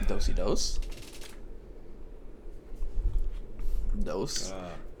Dosey dose. Dose.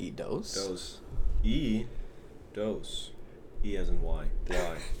 Eat dose. Dose. Dose. E as in Y.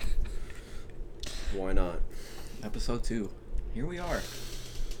 Why? Why not? Episode 2. Here we are.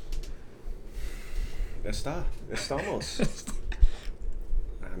 Estamos.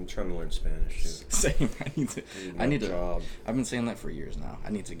 I'm trying to learn Spanish, dude. Same. I need to. Job. I've been saying that for years now.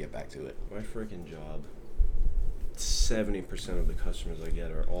 I need to get back to it. My freaking job. 70% of the customers I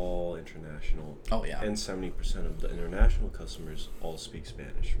get are all international. Oh yeah. And 70% of the international customers all speak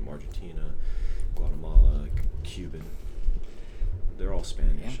Spanish, from Argentina, Guatemala, Cuban. They're all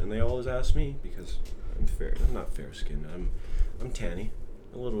Spanish, Yeah. and they always ask me because I'm not fair skinned. I'm tanny,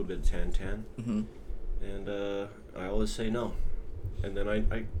 a little bit tan. Mm-hmm. And I always say no. And then I'm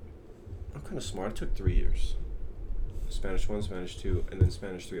kind of smart. It took 3 years. Spanish 1, Spanish 2, and then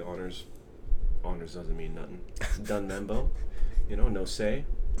Spanish 3 honors. Honors doesn't mean nothing. Done membo. No say.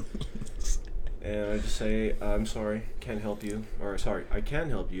 And I just say, I'm sorry, can't help you. Or, sorry, I can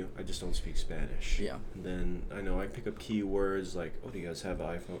help you, I just don't speak Spanish. Yeah. And then I pick up keywords like, oh, do you guys have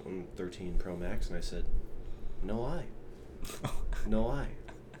iPhone 13 Pro Max? And I said, no I. No I.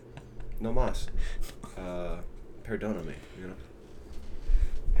 No mas. Perdóname,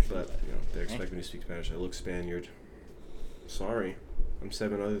 But, they expect me to speak Spanish. I look Spaniard. Sorry. I'm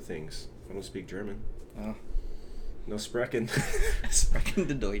 7 other things. I don't speak German. Oh. No sprechen. Sprechen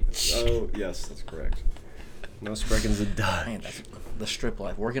de Deutsch. Oh, yes, that's correct. No sprechen de Dutch. Man, that's the strip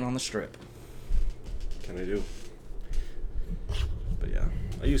life. Working on the strip. Can I do? But yeah,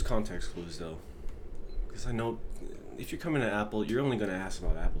 I use context clues though, because I know if you're coming to Apple, you're only gonna ask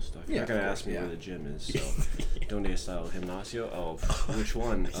about Apple stuff. You're not gonna ask me where the gym is. So, donde está el gimnasio? Oh, which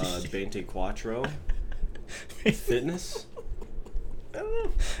one? 24. Fitness? I don't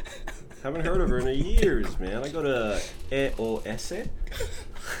know. Haven't heard of her in years, man. I go to EOS.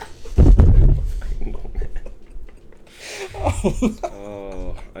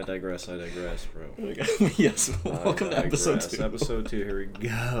 Oh, I digress, bro. Yes, welcome to episode 2. Episode 2, here we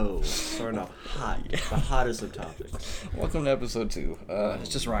go. Starting off hot, the hottest of topics. Welcome to episode 2. It's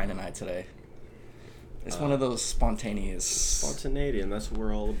just Ryan and I today. It's one of those spontaneous... Spontaneity, and that's what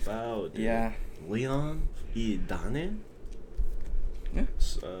we're all about. Dude. Yeah. Leon y Dane? Yeah.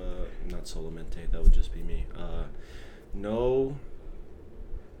 Not solamente, that would just be me. No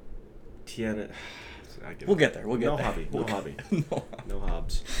tiene... We'll get there. No hobby. No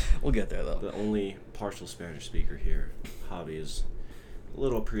hobs. We'll get there, though. The only partial Spanish speaker here. Hobby is a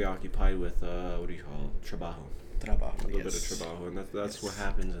little preoccupied with, what do you call it? Trabajo. A little bit of trabajo, and that's what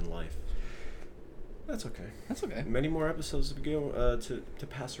happens in life. That's okay. Many more episodes to go to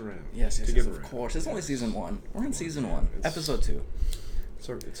pass around. Yes, of course. It's only season 1. We're in season 1, episode 2.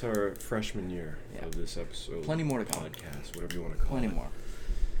 It's our freshman year of this episode. Plenty more to come. Podcast, whatever you want to call it. Plenty more.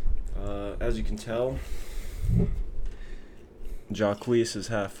 As you can tell, Jacques is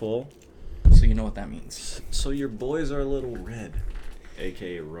half full. So you know what that means. So your boys are a little red,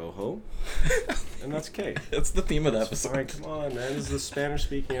 a.k.a. rojo, and that's K. That's the theme of the episode. All right, come on, man. This is a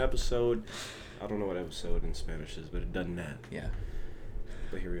Spanish-speaking episode. I don't know what episode in Spanish is, but it doesn't matter. Yeah.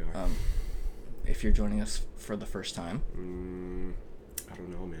 But here we are. If you're joining us for the first time... I don't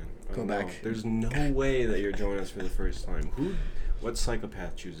know, man. Go back. There's no way that you're joining us for the first time. What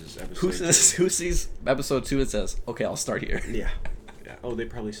psychopath chooses episode 2? Who sees episode 2 and says, okay, I'll start here? Yeah. Oh, they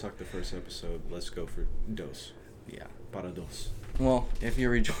probably sucked the first episode. Let's go for dos. Yeah. Para dos. Well, if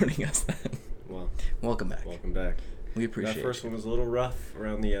you're rejoining us then, welcome back. We appreciate it. That first one was a little rough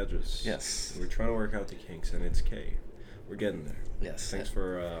around the edges. Yes. We're trying to work out the kinks, and it's K. We're getting there. Yes. Thanks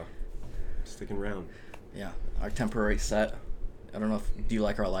for sticking around. Yeah. Our temporary set. I don't know do you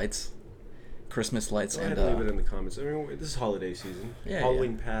like our lights? Christmas lights. Go ahead and leave it in the comments. I mean, this is holiday season.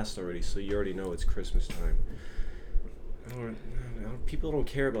 Halloween passed already, so you already know it's Christmas time. People don't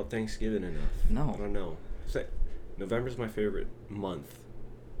care about Thanksgiving enough. No. I don't know. November's my favorite month,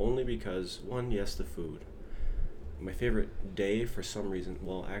 only because, one, yes, the food. My favorite day, for some reason,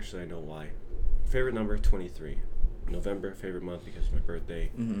 well, actually, I know why. Favorite number, 23. November, favorite month because it's my birthday.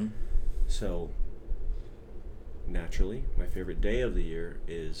 Mm-hmm. So, naturally, my favorite day of the year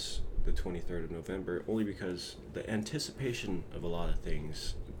is the 23rd of November, only because the anticipation of a lot of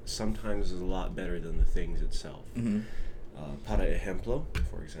things sometimes is a lot better than the things itself. Mm-hmm. Para ejemplo,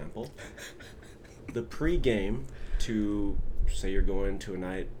 for example, the pre-game to, say you're going to a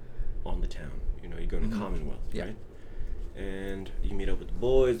night on the town, you're going to Commonwealth, right? And you meet up with the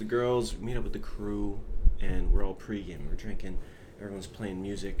boys, the girls, meet up with the crew, and we're all pre-game, we're drinking, everyone's playing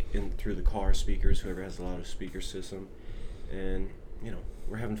music through the car speakers, whoever has a lot of speaker system, and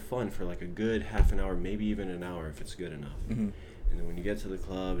we're having fun for like a good half an hour, maybe even an hour if it's good enough. Mm-hmm. And then when you get to the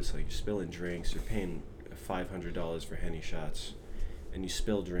club, it's like you're spilling drinks. You're paying $500 for Henny shots, and you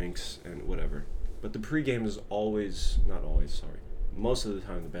spill drinks and whatever. But the pregame is most of the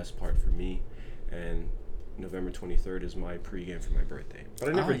time the best part for me. And November 23rd is my pregame for my birthday. But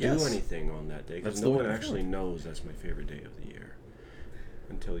I never do anything on that day because no one actually knows that's my favorite day of the year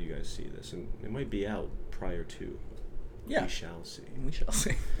until you guys see this. And it might be out prior to. Yeah. We shall see. We shall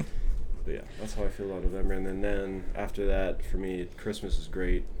see. But yeah, that's how I feel about November. And then after that, for me, Christmas is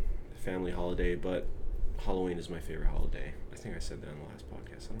great, family holiday, but Halloween is my favorite holiday. I think I said that in the last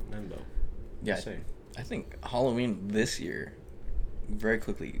podcast. I don't remember. Yeah, I think Halloween this year very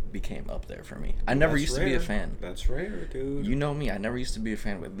quickly became up there for me. I never used to be a fan. That's rare, dude. You know me. I never used to be a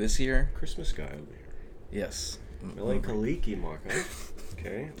fan, but this year... Christmas guy over here. Yes. Kaliki, Marco.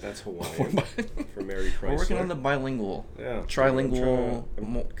 Okay, that's Hawaiian for Mary Chrysler. We're working on the bilingual. Yeah. Trilingual.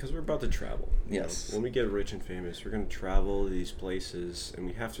 Because we're about to travel. Yes. When we get rich and famous, we're going to travel these places, and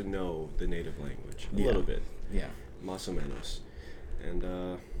we have to know the native language. A little bit. Yeah. Más o menos. And,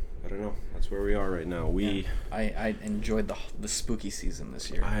 I don't know. That's where we are right now. I enjoyed the spooky season this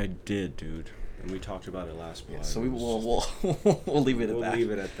year. I did, dude. And we talked about it last pod. So we'll leave it at that. We'll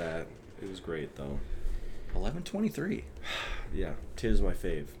leave it at that. It was great, though. 11:23. Yeah, tis my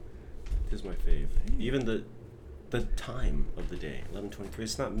fave. Even the time of the day, 11:23.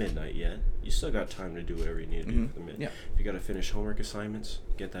 It's not midnight yet. You still got time to do whatever you need to do for the midnight. Yeah. If you got to finish homework assignments,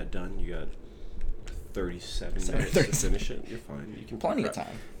 get that done. You got 37 minutes to finish it. You're fine. You can plenty of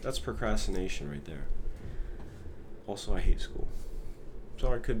time. That's procrastination right there. Also, I hate school.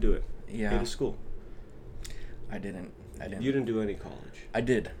 So I could do it. Yeah. Hated school. I didn't. You didn't do any college. I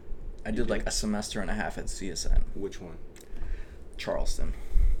did. I did like a semester and a half at CSN. Which one? Charleston.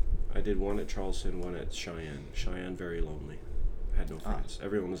 I did one at Charleston, one at Cheyenne. Cheyenne, very lonely. I had no friends.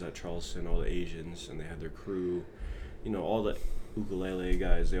 Everyone was at Charleston, all the Asians, and they had their crew. You know, all the ukulele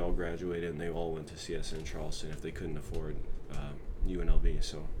guys, they all graduated, and they all went to CSN Charleston if they couldn't afford UNLV.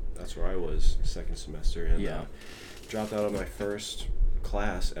 So that's where I was second semester. And dropped out of my first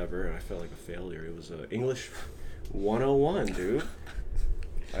class ever, and I felt like a failure. It was English 101, dude.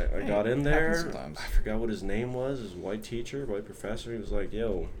 I got in there. I forgot what his name was. His white teacher, white professor. He was like,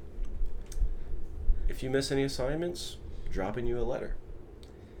 "Yo, if you miss any assignments, dropping you a letter."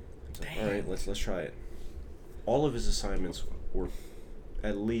 I was like, all right, let's try it. All of his assignments were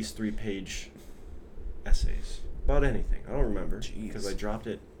at least 3-page essays about anything. I don't remember because I dropped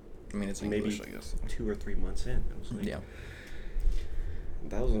it. I mean, it's maybe English, I guess. 2 or 3 months in. It was like,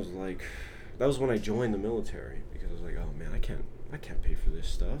 that was when I joined the military because I was like, oh man, I can't pay for this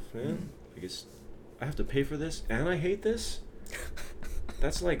stuff, man. I guess I have to pay for this and I hate this.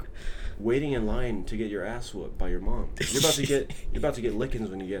 That's like waiting in line to get your ass whooped by your mom. You're about to get lickings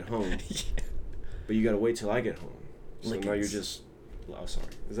when you get home, but you gotta wait till I get home. So now you're just. Oh, sorry.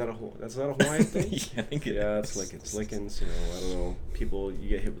 That's not a Hawaiian thing? I think it is. It's lickings. Lickings. You know, I don't know. People, you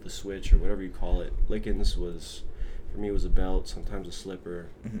get hit with a switch or whatever you call it. Lickings was. For me, it was a belt, sometimes a slipper.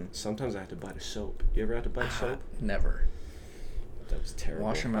 Sometimes I had to buy the soap. You ever had to buy soap? Never. That was terrible.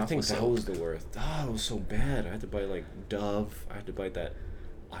 Wash your mouth with soap. That was the worst. Oh, it was so bad. I had to buy, like, Dove. I had to buy that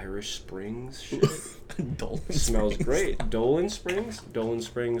Irish Springs shit. Dolan smells Springs. great. Dolan Springs? Dolan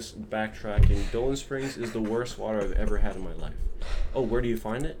Springs, backtracking. Dolan Springs is the worst water I've ever had in my life. Oh, where do you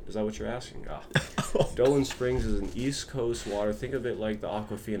find it? Is that what you're asking? Dolan Springs is an East Coast water. Think of it like the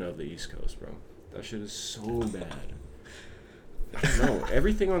Aquafina of the East Coast, bro. That shit is so bad. I don't know.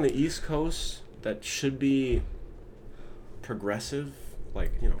 Everything on the East Coast that should be progressive,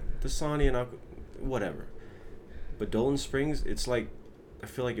 like, you know, Dasani and whatever. But Dolan Springs, it's like, I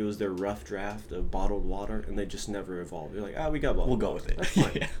feel like it was their rough draft of bottled water, and they just never evolved. They're like, we got bottled water. We'll go with it. That's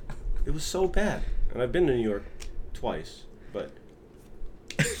fine. It was so bad. And I've been to New York twice, but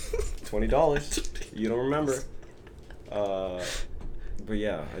 $20. You don't remember. But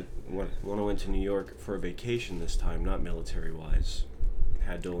yeah, when I went to New York for a vacation this time, not military-wise,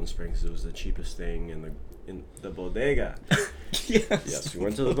 had Dolan Springs. It was the cheapest thing in the bodega. Yes, we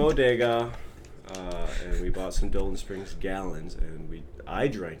went to the bodega, and we bought some Dolan Springs gallons, and I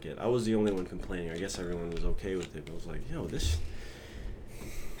drank it. I was the only one complaining. I guess everyone was okay with it. But I was like, this.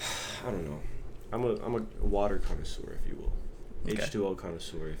 I don't know. I'm a water connoisseur, if you will. Okay. H2O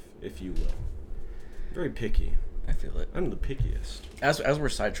connoisseur, if you will. Very picky. I feel it. I'm the pickiest. As we're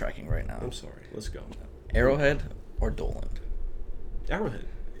sidetracking right now. I'm sorry. Let's go. Arrowhead or Dolan? Arrowhead.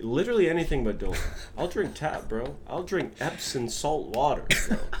 Literally anything but Dolan. I'll drink tap, bro. I'll drink Epsom salt water,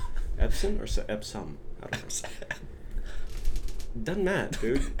 bro. Epsom or Epsom? I don't know. Doesn't matter,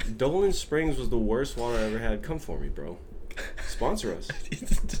 dude. Dolan Springs was the worst water I ever had. Come for me, bro. Sponsor us.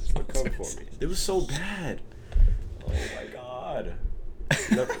 Come for me. It was so bad. Oh my god.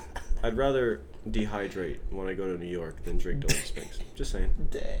 bad. Never, I'd rather dehydrate when I go to New York than drink Dolly Spinks. Just saying.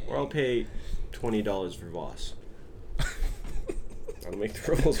 Dang. Or I'll pay $20 for Voss. I don't make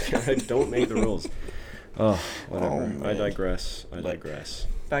the rules. I don't make the rules. Oh, whatever. I digress.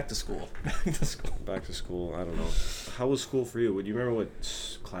 Back to school. Back to school. I don't know. How was school for you? Would you remember what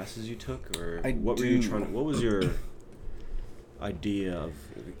classes you took, or what were you trying? What was your idea of?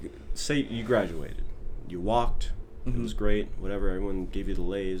 Say you graduated, you walked. It was great. Whatever. Everyone gave you the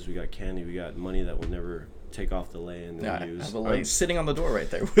lays. We got candy. We got money that will never take off the lay and then use. I have a lay sitting on the door right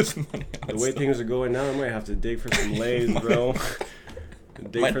there with money. The way things are going now, I might have to dig for some lays, bro.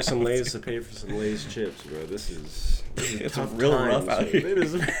 Dig for some lays to pay for some lays chips, bro. This is it's real rough out here. It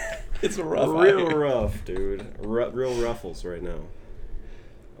is. It's rough. Real rough, dude. Real ruffles right now.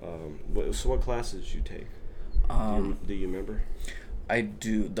 So what classes did you take? Do you remember? I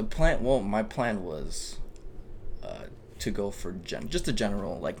do. My plan was to go for just a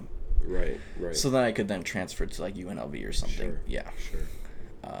general, like. Right. So then I could then transfer to like UNLV or something. Sure, yeah. Sure.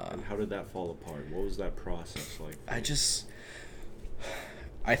 And how did that fall apart? What was that process like?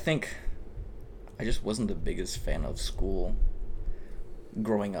 I think I just wasn't the biggest fan of school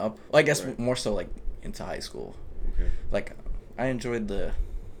growing up. Well, I guess more so like into high school. Okay. Like I enjoyed the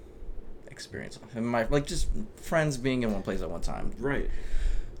experience and just friends being in one place at one time. Right.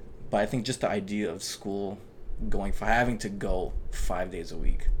 But I think just the idea of school having to go 5 days a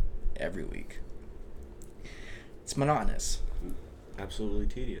week, every week. It's monotonous. Absolutely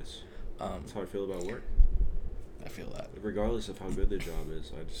tedious. That's how I feel about work. I feel that. Regardless of how good the job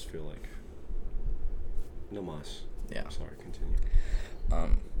is, I just feel like no mas. Yeah. Sorry, continue.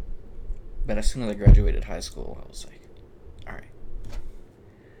 But as soon as I graduated high school, I was like, all right.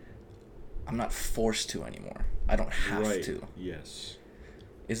 I'm not forced to anymore. I don't have to. Yes.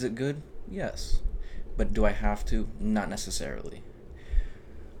 Is it good? Yes. But do I have to? Not necessarily.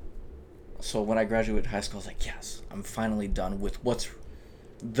 So when I graduated high school, I was like, yes, I'm finally done with what's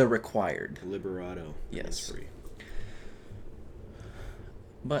the required. Liberato. Yes. Free.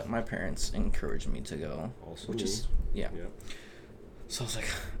 But my parents encouraged me to go. Also which me. is, yeah. So I was like,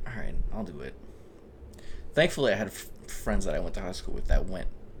 all right, I'll do it. Thankfully, I had friends that I went to high school with that went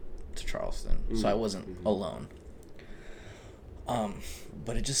to Charleston, so I wasn't alone.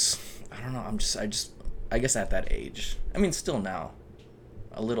 But it just, I don't know. I guess at that age, I mean, still now,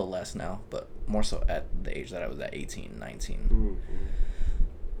 a little less now, but more so at the age that I was at 18, 19.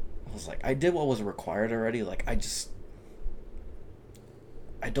 I was like, I did what was required already. Like, I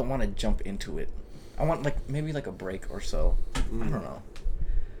don't want to jump into it. I want maybe a break or so. I don't know.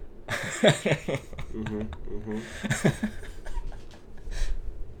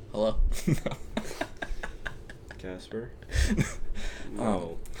 Hello? Casper?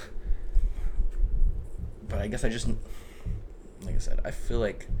 No. But I guess like I said, I feel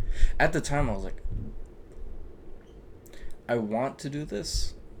like at the time I was like, I want to do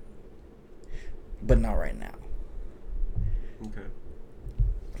this, but not right now. Okay.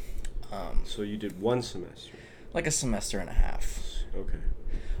 So you did one semester? Like a semester and a half. Okay.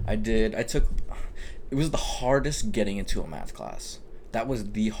 It was the hardest getting into a math class. That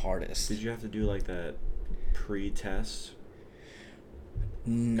was the hardest. Did you have to do that pre-test?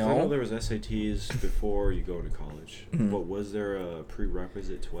 No. I know there was SATs before you go to college. But was there a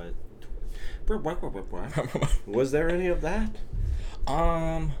prerequisite to it? Was there any of that?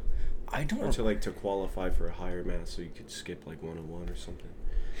 I don't. Or to qualify for a higher math, so you could skip 101 or something.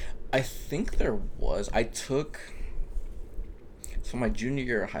 I think there was. So my junior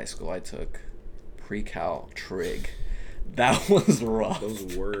year of high school, I took pre-cal trig. That was rough.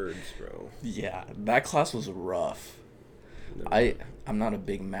 Those words, bro. Yeah, that class was rough. No. I'm not a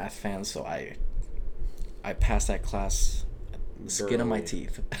big math fan, so I passed that class skin of my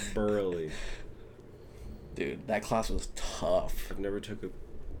teeth. Burly. Dude, that class was tough. I've never took a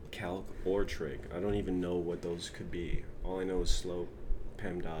calc or trig. I don't even know what those could be. All I know is slope,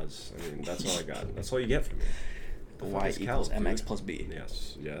 PEMDAS. I mean, that's all I got. That's all you get from me. Y equals mx plus b.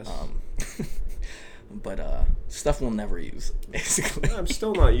 Yes. But stuff we'll never use, basically. I'm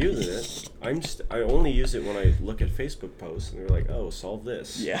still not using it. I only use it when I look at Facebook posts and they're like, "Oh, solve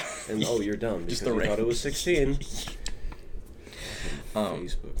this." Yeah. And you're dumb because you thought it was 16.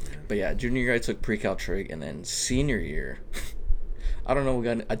 Facebook, man. But yeah, junior year I took pre-cal trig, and then senior year, I don't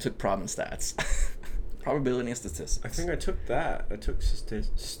know. I took prob and stats, probability and statistics. I think I took that. I took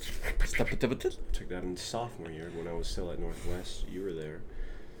statistics. I took that in sophomore year when I was still at Northwest. You were there.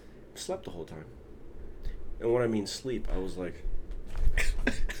 Slept the whole time. And when I mean sleep, I was like...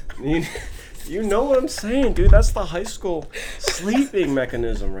 You know what I'm saying, dude? That's the high school sleeping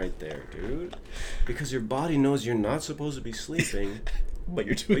mechanism right there, dude. Because your body knows you're not supposed to be sleeping, but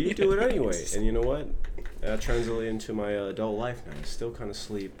you do it anyway. And you know what? That translated into my adult life now. I still kind of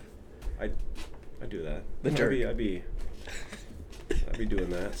sleep. I do that. The jerk. I'd be doing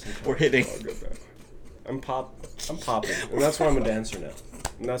that sometimes. Or hitting. Oh, good, bro. I'm popping. And that's why I'm a dancer now.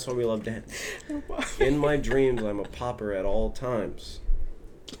 And that's why we love dance. In my dreams, I'm a popper at all times.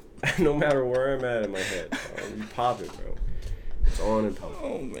 No matter where I'm at in my head. I'm popping, bro. It's on and popping.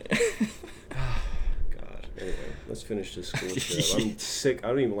 Oh, man. God. Anyway, let's finish this school trip. I'm sick. I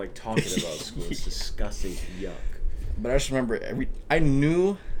don't even like talking about school. It's disgusting. Yuck. But I just remember I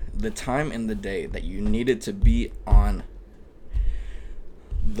knew the time in the day that you needed to be on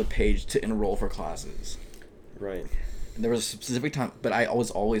the page to enroll for classes. Right. There was a specific time, but I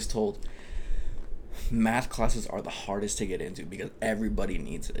was always told math classes are the hardest to get into because everybody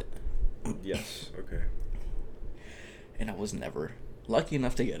needs it. Yes. Okay. And I was never lucky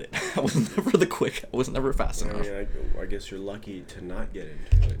enough to get it. I was never I was never fast enough. I guess you're lucky to not get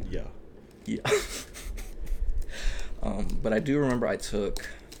into it. Yeah. Yeah. But I do remember I took...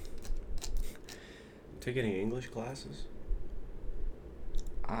 Take any English classes?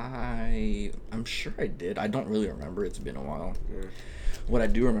 I'm sure I did. I don't really remember. It's been a while. Yeah. What I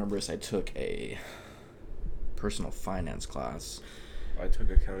do remember is I took a personal finance class. I took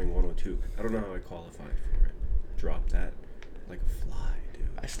accounting 102. I don't know how I qualified for it. Dropped that like a fly, dude.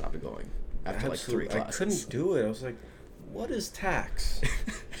 I stopped going after like 3 classes. I couldn't do it. I was like, what is tax?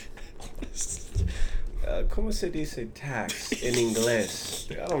 ¿Cómo se dice tax in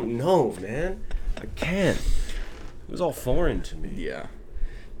inglés? I don't know, man. I can't. It was all foreign to me. Yeah.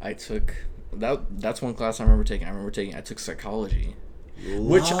 I took... That's one class I remember taking. I took psychology.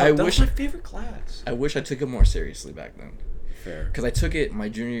 Which I wish... That was my favorite class. I wish I took it more seriously back then. Fair. Because I took it my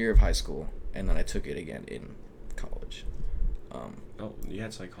junior year of high school, and then I took it again in college. Oh, you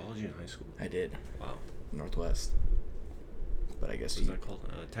had psychology in high school? I did. Wow. Northwest. But I guess What is that called?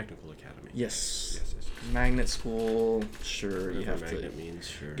 Technical Academy. Yes. Yes. Magnet school. Sure, Whatever you have magnet to means,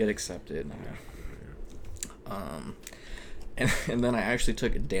 sure. get accepted. Yeah. And then I actually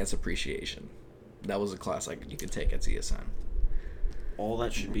took a dance appreciation. That was a class you could take at CSN. All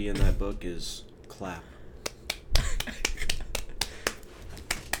that should be in that book is clap.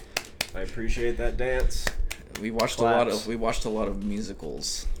 I appreciate that dance. We watched a lot of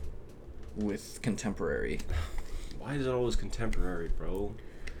musicals with contemporary. Why is it always contemporary, bro?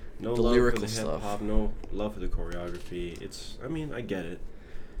 No the love lyrical for the hip hop, no love for the choreography. I get it,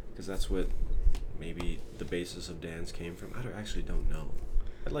 because that's what maybe the basis of dance came from. I actually don't know.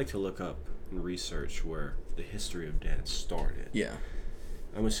 I'd like to look up and research where the history of dance started. Yeah.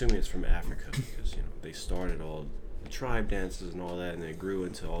 I'm assuming it's from Africa because they started all the tribe dances and all that, and they grew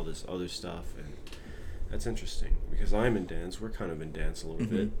into all this other stuff, and that's interesting because I'm in dance. We're kind of in dance a little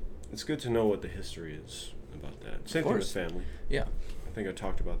bit. It's good to know what the history is about that. Same thing with family. Yeah. I think I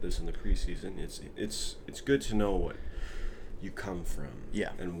talked about this in the preseason. It's good to know what you come from.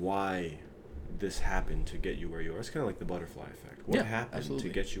 Yeah. And why this happened to get you where you are. It's kind of like the butterfly effect. What happened to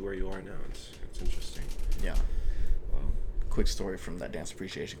get you where you are now? It's interesting. Yeah. Wow. Quick story from that dance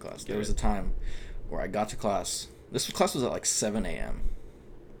appreciation class. There was a time where I got to class. Class was at like 7 a.m.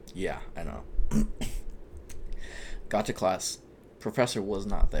 Yeah, I know. Got to class. Professor was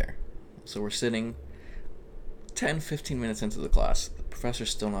not there. So we're sitting 10, 15 minutes into the class. The professor's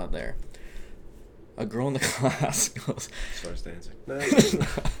still not there. A girl in the class goes... Starts dancing. No.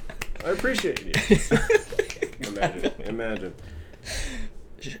 I appreciate you. Imagine.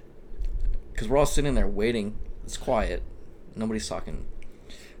 Because we're all sitting there waiting. It's quiet. Nobody's talking.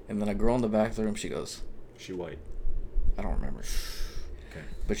 And then a girl in the back of the room, she goes... She white? I don't remember. Okay.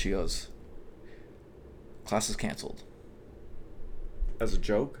 But she goes... Class is canceled. As a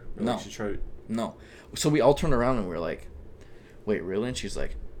joke? Or No. Like she tried... No. So we all turned around and we were like... Wait, really? And she's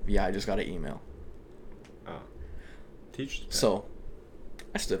like... Yeah, I just got an email. Teach. So...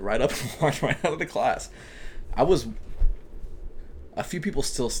 I stood right up and walked right out of the class. A few people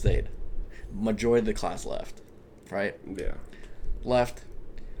still stayed. Majority of the class left. Right? Yeah. Left.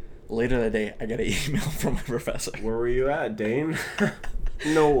 Later that day, I got an email from my professor. Where were you at, Dane?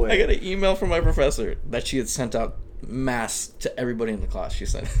 No way. I got an email from my professor that she had sent out mass to everybody in the class. She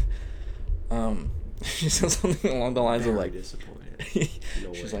said, she said something along the lines of like, disappointed.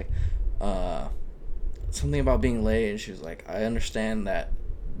 No she's way. like, something about being late, and she was like, I understand that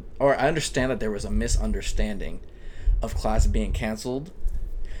there was a misunderstanding of class being canceled,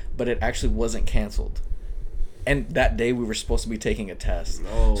 but it actually wasn't canceled. And that day we were supposed to be taking a test.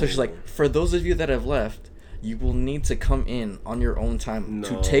 No. So she's like, for those of you that have left, You will need to come in on your own time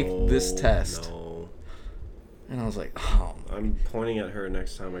to take this test. No. And I was like, oh. I'm pointing at her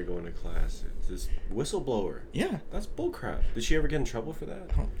next time I go into class. It's this whistleblower. Yeah. That's bullcrap. Did she ever get in trouble for that?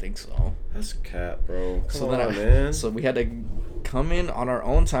 I don't think so. That's cap, bro. Come on, then man. So we had to come in on our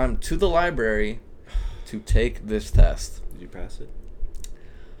own time to the library to take this test. Did you pass it?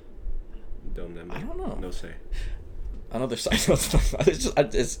 Don't know. I don't know. No say. Another side note.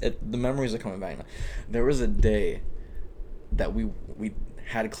 The memories are coming back now. There was a day that we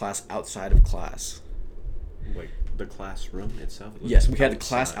had class outside of class. Like the classroom itself? Yes, we had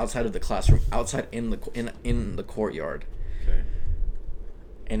class outside of the classroom, outside in the courtyard. Okay.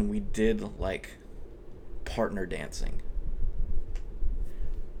 And we did like partner dancing.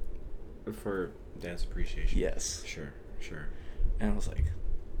 For dance appreciation. Yes. Sure. And I was like,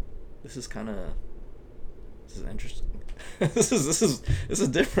 this is interesting. this is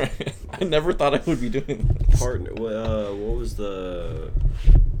different. I never thought I would be doing this. Partner. What was the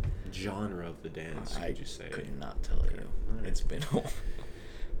genre of the dance? Would you say? I could not tell you. Right. It's been.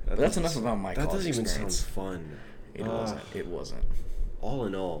 But that's enough about my college experience. That doesn't even sound fun. It wasn't. All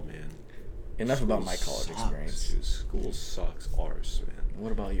in all, man. Enough School about my college experience. Dude. School sucks arse, man.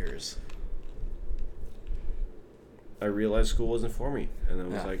 What about yours? I realized school wasn't for me, and I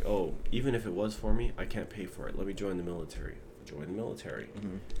was like, oh, even if it was for me, I can't pay for it. Let me join the military. Join the military.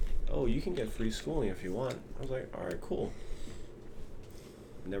 Mm-hmm. Oh, you can get free schooling if you want. I was like, all right, cool.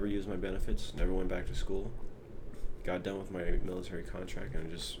 Never used my benefits. Never went back to school. Got done with my military contract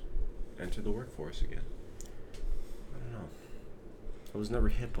and just entered the workforce again. I don't know. I was never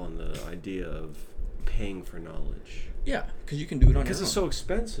hip on the idea of paying for knowledge. Yeah, because you can do it on your own. Because it's so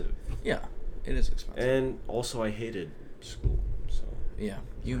expensive. Yeah, it is expensive. And also, I hated school. So yeah,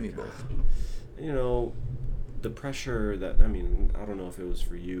 you and me both. You know, the pressure that, I mean, I don't know if it was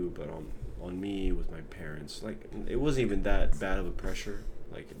for you, but on me with my parents, like, it wasn't even that bad of a pressure.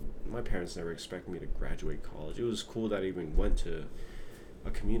 Like, my parents never expected me to graduate college. It was cool that I even went to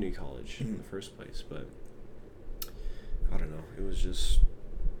a community college in the first place, but I don't know.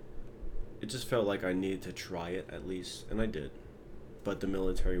 It just felt like I needed to try it at least, and I did. But the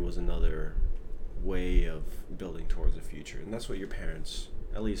military was another way of building towards the future, and that's what your parents,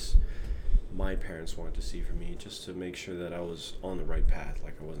 at least my parents, wanted to see for me, just to make sure that I was on the right path,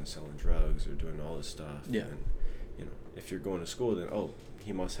 like I wasn't selling drugs or doing all this stuff. Yeah. And, you know, if you're going to school, then,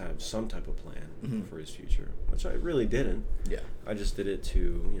 he must have some type of plan for his future, which I really didn't. Yeah. I just did it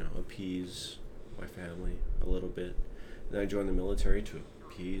to, appease my family a little bit. Then I joined the military to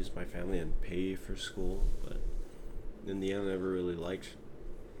appease my family and pay for school, but in the end, I never really liked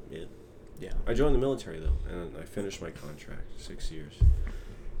it. Yeah. I joined the military, though, and I finished my contract, 6 years.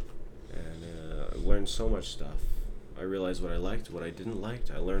 And I learned so much stuff. I realized what I liked, what I didn't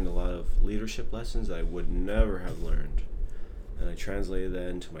like. I learned a lot of leadership lessons that I would never have learned. And I translated that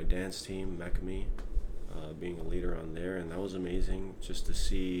into my dance team, Mekami, being a leader on there. And that was amazing just to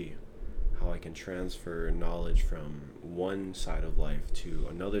see how I can transfer knowledge from one side of life to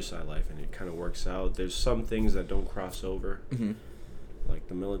another side of life. And it kind of works out. There's some things that don't cross over. Mm-hmm. Like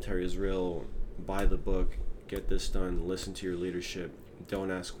the military is real, buy the book, get this done, listen to your leadership, don't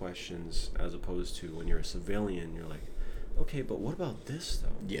ask questions, as opposed to when you're a civilian, you're like, okay, but what about this though?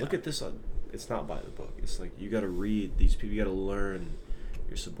 Yeah. Look at this. It's not by the book. It's like you got to read these people. You got to learn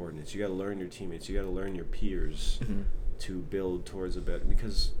your subordinates. You got to learn your teammates. You got to learn your peers to build towards a better.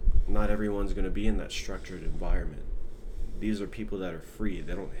 Because not everyone's going to be in that structured environment. These are people that are free.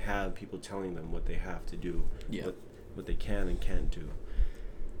 They don't have people telling them what they have to do, what they can and can't do.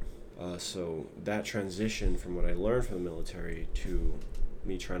 So that transition from what I learned from the military to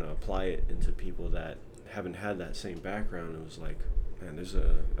me trying to apply it into people that haven't had that same background, it was like, man, there's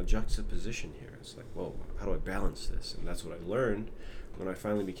a juxtaposition here. It's like, whoa, how do I balance this? And that's what I learned when I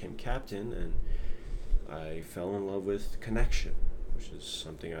finally became captain, and I fell in love with connection, which is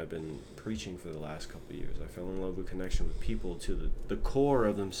something I've been preaching for the last couple of years. I fell in love with connection with people to the core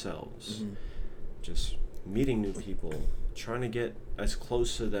of themselves. Just meeting new people, trying to get as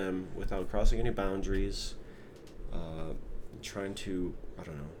close to them without crossing any boundaries, trying to, I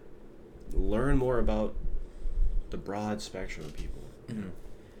don't know, learn more about the broad spectrum of people. You know?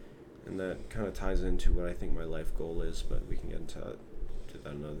 And that kind of ties into what I think my life goal is, but we can get into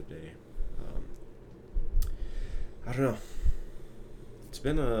that another day. I don't know. It's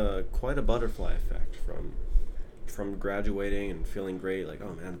been quite a butterfly effect from graduating and feeling great, like,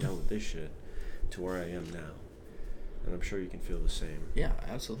 oh man, I'm done with this shit, to where I am now. And I'm sure you can feel the same. Yeah,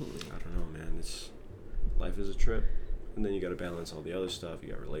 absolutely. I don't know, man. Life is a trip, and then you got to balance all the other stuff. You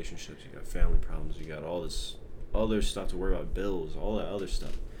got relationships, you got family problems, you got all this other stuff to worry about, bills, all that other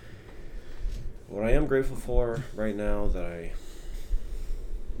stuff. What I am grateful for right now that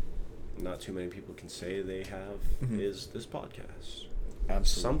not too many people can say they have is this podcast. Absolutely.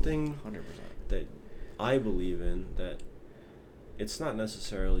 Something 100%. that I believe in, that it's not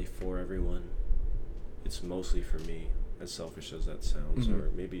necessarily for everyone. It's mostly for me, as selfish as that sounds,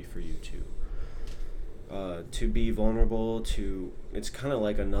 or maybe for you too. To be vulnerable, it's kind of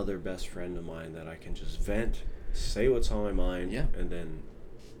like another best friend of mine that I can just vent, say what's on my mind, and then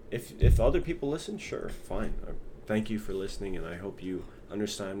if other people listen, sure, fine. Thank you for listening, and I hope you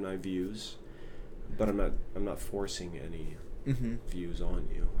understand my views, but I'm not forcing any views on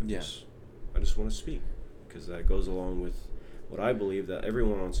you. I just want to speak, because that goes along with what I believe, that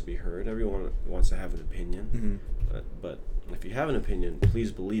everyone wants to be heard, everyone wants to have an opinion, but if you have an opinion,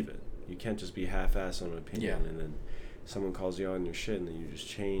 please believe it. You can't just be half-assed on an opinion, and then someone calls you on your shit, and then you just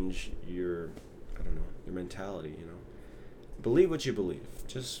change your mentality, Believe what you believe.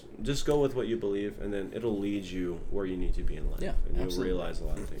 Just go with what you believe, and then it'll lead you where you need to be in life. Yeah, and absolutely. You'll realize a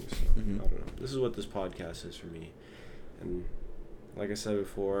lot of things. So, I don't know. This is what this podcast is for me. And like I said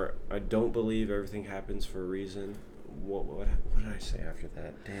before, I don't believe everything happens for a reason. What did I say after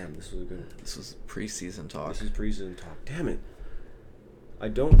that? Damn, this was a good one. This was preseason talk. This is preseason talk. Damn it. I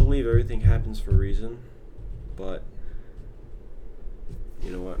don't believe everything happens for a reason, but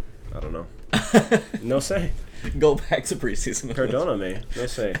you know what? I don't know. No say. Go back to preseason. Perdóname. No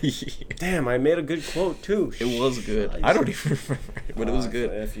say. Damn, I made a good quote too. It was good. I don't even remember, but it was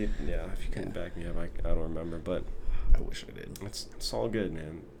good. If you couldn't back me up, I don't remember, but I wish I did. It's all good,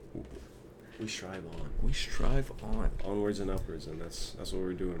 man. We strive on. We strive on. Onwards and upwards, and that's what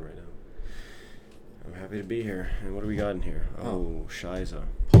we're doing right now. I'm happy to be here. And what do we got in here? Oh, Shiza.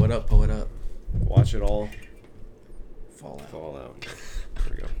 Pull it up. Watch it all. Fall out.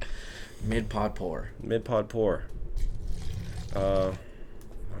 There we go. Mid-pod pour. I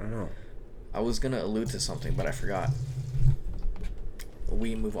don't know. I was going to allude to something, but I forgot.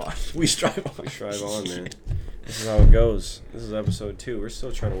 We move on. We strive on. Man. This is how it goes. This is episode 2. We're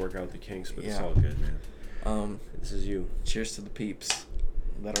still trying to work out the kinks, but it's all good, man. This is you. Cheers to the peeps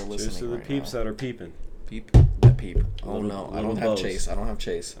that are listening. Cheers to the peeps that are peeping. Peep. Oh, no. I don't have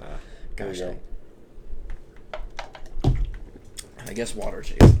Chase. Gosh dang. I guess water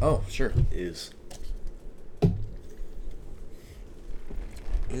Chase. Oh, sure. Is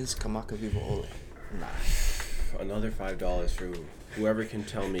Kamaka Viva Ole? Nah. Another $5 for whoever can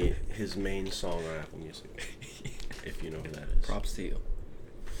tell me his main song on Apple Music. If you know who that is. Props to you.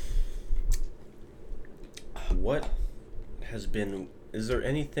 Is there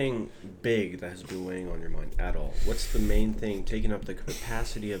anything big that has been weighing on your mind at all? What's the main thing taking up the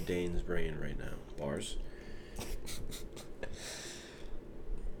capacity of Dane's brain right now? Bars?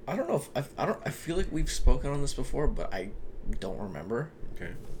 I don't know I feel like we've spoken on this before, but I don't remember.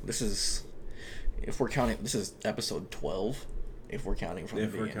 Okay. This is episode 12, if we're counting from the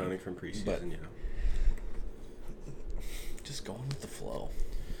beginning. If we're counting from preseason, but just going with the flow.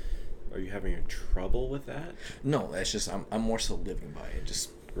 Are you having trouble with that? No, that's just I'm more so living by it. Just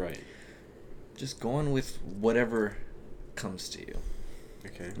right. Just going with whatever comes to you.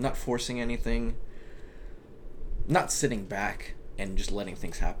 Okay. Not forcing anything. Not sitting back and just letting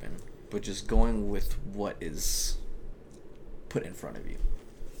things happen, but just going with what is put in front of you.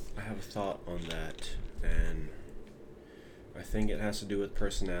 I have a thought on that, and I think it has to do with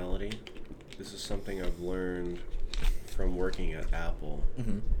personality. This is something I've learned from working at Apple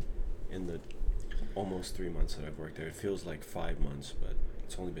in the almost 3 months that I've worked there. It feels like 5 months, but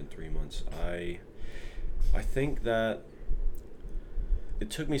it's only been 3 months. I think that it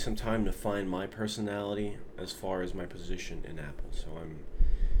took me some time to find my personality as far as my position in Apple. So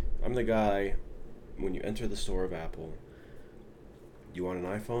I'm the guy, when you enter the store of Apple, you want an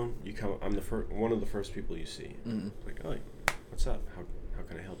iPhone, you come. I'm one of the first people you see. Like, oh, what's up? How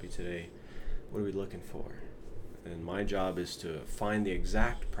can I help you today? What are we looking for? And my job is to find the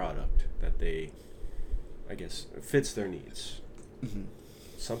exact product that fits their needs.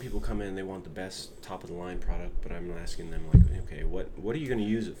 Some people come in, they want the best top of the line product, but I'm asking them like, okay, what are you going to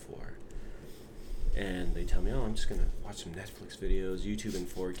use it for? And they tell me, I'm just going to watch some Netflix videos, YouTube in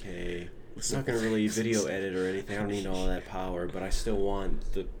 4K. I'm not going to really video edit or anything. I don't need all that power, but I still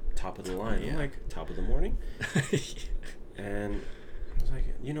want the top of the line. I'm like, top of the morning? And I was like,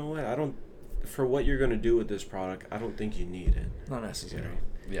 you know what? For what you're going to do with this product, I don't think you need it. Not necessary.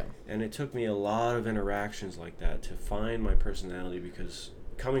 Yeah. And it took me a lot of interactions like that to find my personality, because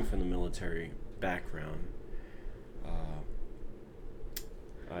coming from the military background,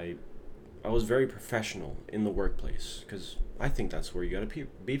 I was very professional in the workplace, because I think that's where you got to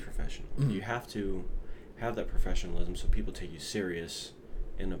be professional. You have to have that professionalism so people take you serious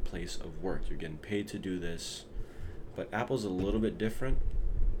in a place of work. You're getting paid to do this. But Apple's a little bit different.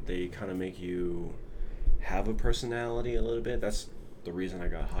 They kind of make you have a personality a little bit. That's the reason I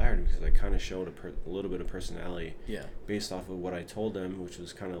got hired, because I kind of showed a little bit of personality based off of what I told them, which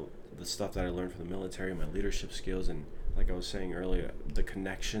was kind of the stuff that I learned from the military, my leadership skills, and like I was saying earlier, the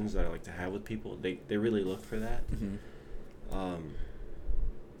connections that I like to have with people. They really look for that.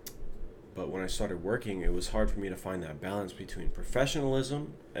 But when I started working, it was hard for me to find that balance between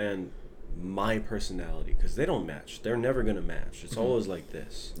professionalism and my personality, because they don't match. They're never going to match. It's always like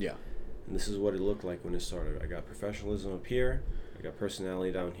this. Yeah. And this is what it looked like when it started. I got professionalism up here, I got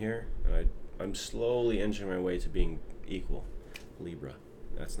personality down here, and I'm slowly inching my way to being equal. Libra.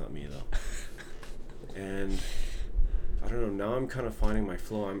 That's not me, though. And I don't know, now I'm kind of finding my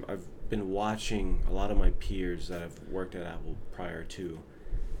flow. I've been watching a lot of my peers that have worked at Apple prior to,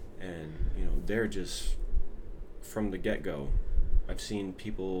 and, you know, they're just, from the get-go, I've seen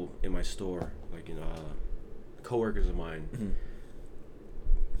people in my store, like, you know, coworkers of mine,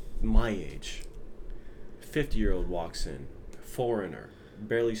 my age, 50-year-old walks in, foreigner,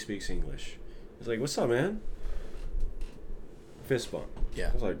 barely speaks English. He's like, "What's up, man?" Fist bump. Yeah.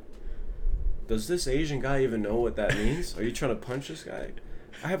 I was like, does this Asian guy even know what that means? Are you trying to punch this guy?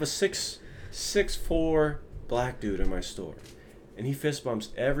 I have a 6'4" black dude in my store, and he fist bumps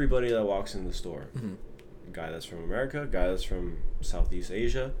everybody that walks in the store. Guy that's from America, guy that's from Southeast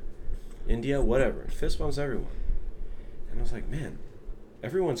Asia, India, whatever. Fist bumps everyone. And I was like, man,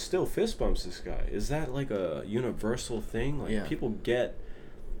 everyone still fist bumps this guy. Is that like a universal thing? Like, people get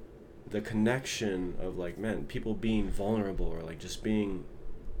the connection of, like, man, people being vulnerable or like just being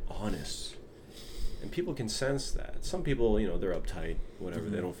honest. And people can sense that. Some people, you know, they're uptight, whatever.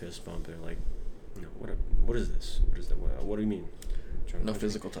 They don't fist bump. They're like, you know, what is this? What is that? What do you mean? No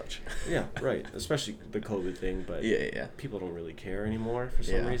physical touch. Yeah, right. Especially the COVID thing, but people don't really care anymore for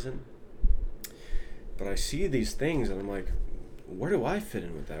some reason. But I see these things and I'm like, where do I fit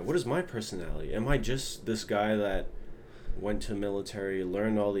in with that? What is my personality? Am I just this guy that went to military,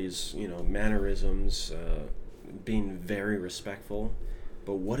 learned all these, you know, mannerisms, being very respectful?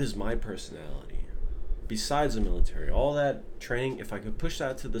 But what is my personality? Besides the military, all that training, if I could push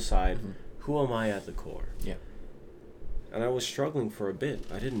that to the side, who am I at the core? Yeah. And I was struggling for a bit.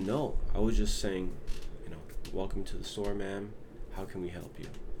 I didn't know. I was just saying, you know, welcome to the store, ma'am. How can we help you?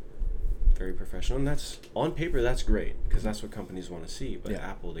 Very professional. And that's, on paper, that's great, because that's what companies want to see. But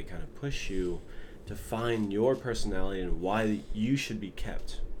Apple, they kind of push you to find your personality and why you should be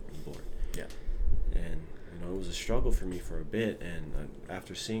kept on board. Yeah. And, you know, it was a struggle for me for a bit. And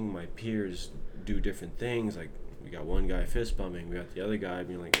after seeing my peers do different things, like we got one guy fist bumping, we got the other guy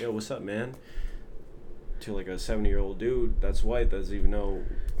being like, yo, what's up, man? To like a 70-year-old dude that's white doesn't even know.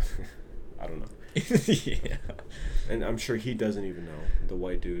 I don't know. And I'm sure he doesn't even know. The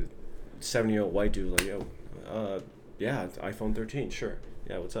white dude, 70-year-old white dude, like, yo, yeah, it's iPhone 13, sure.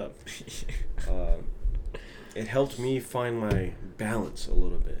 Yeah, what's up? It helped me find my balance a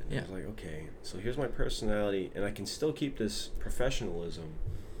little bit. I was like, okay, so here's my personality, and I can still keep this professionalism.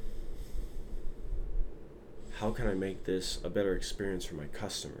 How can I make this a better experience for my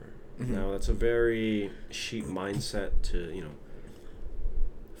customer? Now, that's a very sheep mindset to, you know,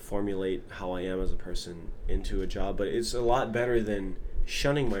 formulate how I am as a person into a job, but it's a lot better than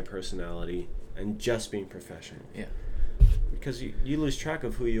shunning my personality and just being professional. Yeah. Because you lose track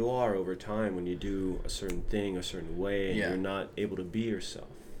of who you are over time when you do a certain thing a certain way, and you're not able to be yourself.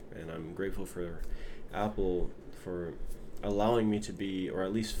 And I'm grateful for Apple for allowing me to be, or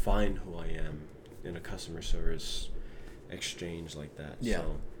at least find who I am in a customer service exchange like that. Yeah.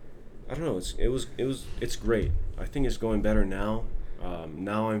 So, I don't know. It's great. I think it's going better now.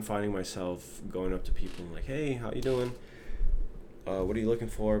 Now I'm finding myself going up to people and like, hey, how you doing? What are you looking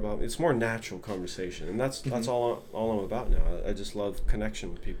for? It's more natural conversation, and that's all I'm about now. I just love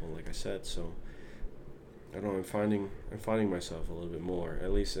connection with people, like I said. So I don't know. I'm finding myself a little bit more,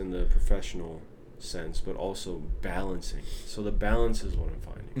 at least in the professional sense, but also balancing. So the balance is what I'm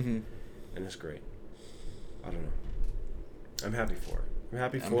finding, and it's great. I don't know. I'm happy for it. I'm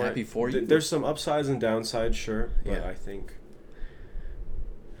happy for you. There's some upsides and downsides, sure, but I think,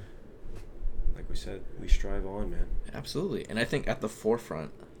 like we said, we strive on, man. Absolutely. And I think at the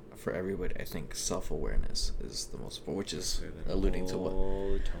forefront for everybody, I think self-awareness is the most important, which is alluding to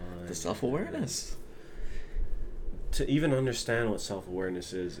what? The self-awareness. To even understand what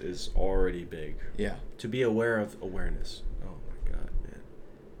self-awareness is already big. Yeah. To be aware of awareness. Oh my God, man.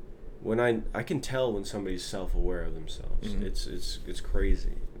 When I can tell when somebody's self-aware of themselves. It's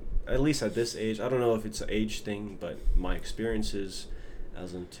crazy. At least at this age, I don't know if it's an age thing, but my experiences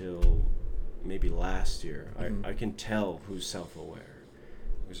as until maybe last year, I can tell who's self-aware.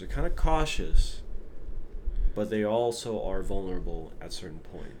 they're kind of cautious, but they also are vulnerable at certain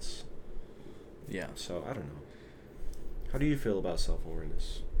points. Yeah. So I don't know. How do you feel about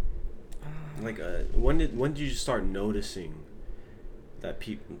self-awareness? When did you start noticing that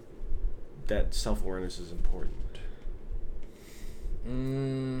self-awareness is important?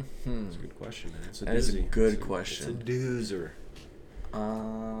 That's a good question, man. It's a that doozy. is a good question. It's a doozer.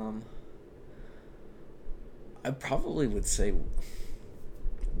 I probably would say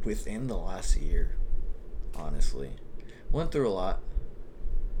within the last year, honestly. Went through a lot.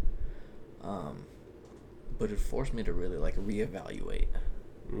 But it forced me to really reevaluate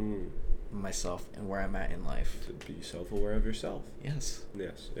myself and where I'm at in life. To be self-aware of yourself. Yes.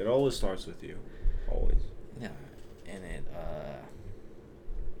 Yes. It always starts with you. Always. Yeah. And it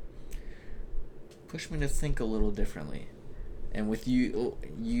pushed me to think a little differently. And with you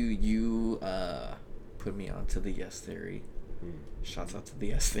put me onto the yes theory. Shouts out to the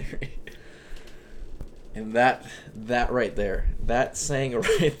yes theory. And that right there, that saying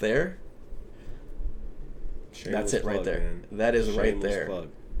right there, Shameless that's it plug, right there. Man. That is Shameless right there. Plug.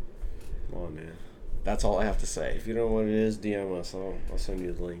 Come on, man. That's all I have to say. If you don't know what it is, DM us. I'll send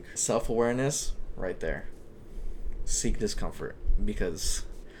you the link. Self-awareness, right there. Seek discomfort, because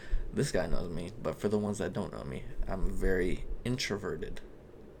this guy knows me, but for the ones that don't know me, I'm very introverted.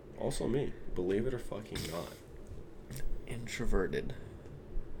 Also me. Believe it or fucking not. Introverted.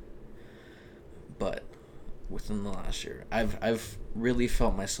 But within the last year, I've really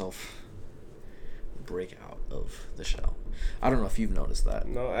felt myself break out of the shell. I don't know if you've noticed that.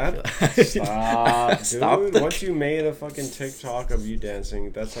 No, stop, dude. Stop Once you made a fucking TikTok of you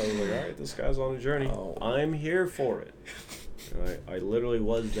dancing, that's how I was like, all right, this guy's on a journey. Oh. I'm here for it. I literally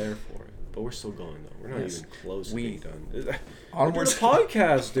was there for it. But we're still going, though. We're not even close to being done. We're doing a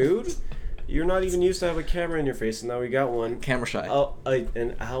podcast, dude. You're not even used to have a camera in your face, and now we got one. Camera shy.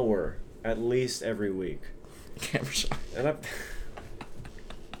 An hour, at least every week. Camera shy. And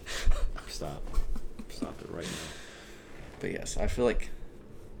Stop it right now. But yes, I feel like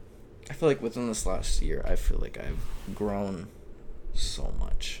within this last year, I feel like I've grown so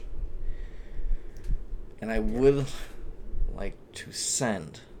much. And I would like to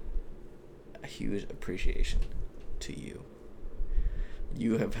send a huge appreciation to you.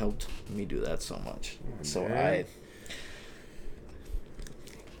 You have helped me do that so much. So man.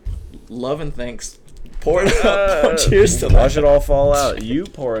 love and thanks. Pour it out. Cheers to that. Watch it all fall out. You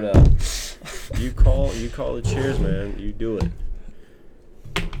pour it out. You call the cheers, man. You do it.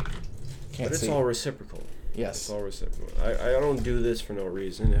 But it's all reciprocal. Yes. It's all reciprocal. I don't do this for no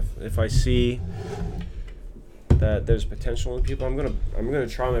reason. If I see that there's potential in people, I'm gonna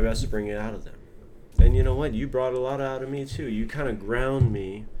try my best to bring it out of them. And you know what? You brought a lot out of me too. You kind of ground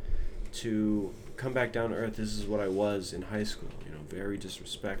me to come back down to earth. This is what I was in high school. You know, very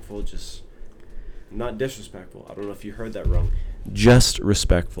disrespectful. Just not disrespectful. I don't know if you heard that wrong. Just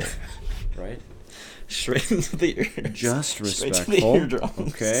respectful, right? Straight into the ears. Just respectful. Straight to the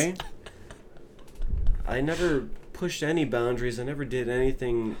eardrums. Okay. I never pushed any boundaries. I never did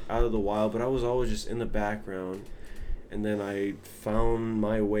anything out of the wild, but I was always just in the background. And then I found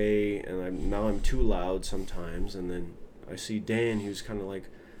my way, and now I'm too loud sometimes. And then I see Dan, who's kind of like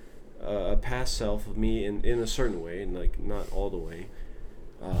a past self of me in a certain way, and like not all the way,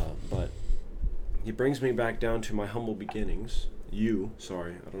 but he brings me back down to my humble beginnings.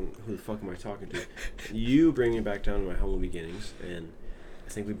 Sorry, I don't know who the fuck am I talking to. You bring me back down to my humble beginnings, and I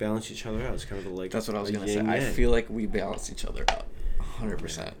think we balance each other out. It's kind of like that's what I was gonna say. I feel like we balance each other out,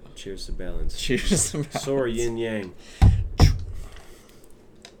 100%. Cheers to balance. Cheers to balance. So are yin yang.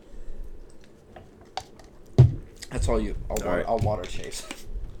 That's all you. Right. I'll water chase.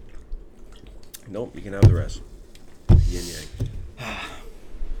 Nope, you can have the rest. Yin yang.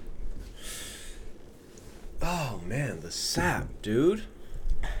 Oh man, the sap, dude.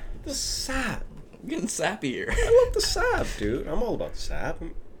 The sap. I'm getting sappy here. I love the sap, dude. I'm all about the sap.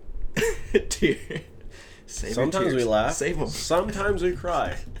 Tear. Sometimes we laugh. Save them. Sometimes we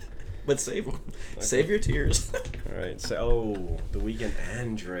cry. But save them. Okay. Save your tears. All right. So, The Weeknd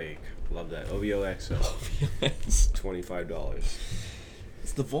and Drake. Love that. OVOXO. $25.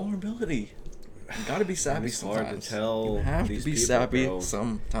 It's the vulnerability. You gotta be sappy sometimes. It's hard to tell. You have these to be people, sappy bro.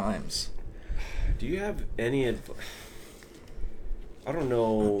 sometimes. Do you have any advice? I don't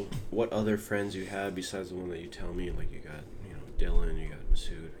know what other friends you have besides the one that you tell me. Like, you got, Dylan, you got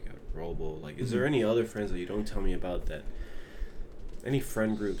Masood, you got Robo. Like, is there any other friends that you don't tell me about, that any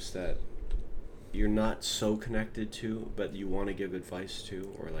friend groups that you're not so connected to but you want to give advice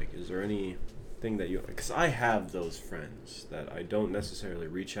to? Or like, is there anything that you, because I have those friends that I don't necessarily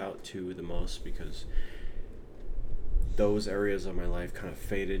reach out to the most, because those areas of my life kind of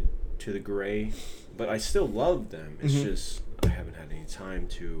faded to the gray, but I still love them. It's just I haven't had any time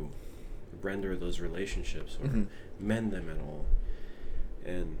to render those relationships or mend them at all.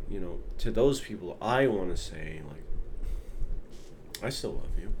 And, you know, to those people, I want to say, like, I still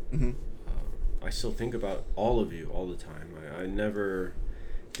love you. I still think about all of you all the time. I never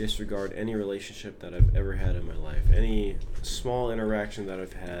disregard any relationship that I've ever had in my life. Any small interaction that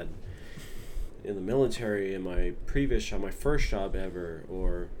I've had in the military, in my previous job, my first job ever,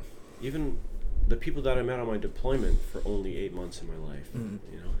 or even the people that I met on my deployment for only 8 months in my life.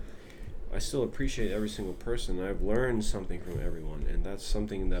 You know, I still appreciate every single person. I've learned something from everyone, and that's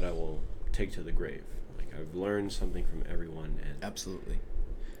something that I will take to the grave. Like, I've learned something from everyone, and absolutely,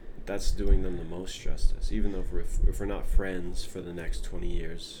 that's doing them the most justice. Even though if we're not friends for the next 20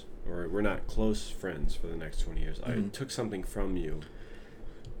 years, or we're not close friends for the next 20 years, I took something from you,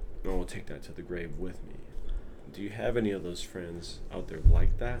 and I will take that to the grave with me. Do you have any of those friends out there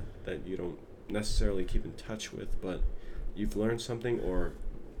like that you don't necessarily keep in touch with, but you've learned something or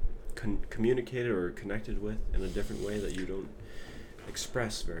communicated or connected with in a different way that you don't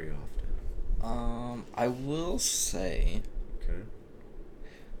express very often? I will say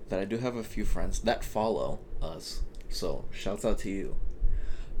that I do have a few friends that follow us, so shouts out to you.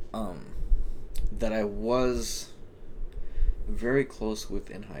 That I was very close with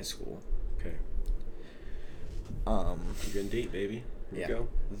in high school. Okay. You're getting deep, baby. Here we go.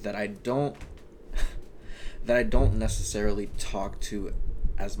 That I don't necessarily talk to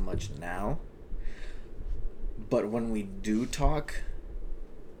as much now, but when we do talk,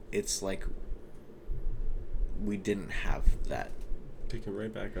 it's like we didn't have that. Picking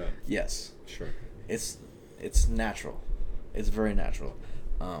right back up. Yes. Sure. It's natural. It's very natural.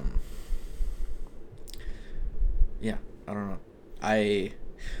 Yeah, I don't know.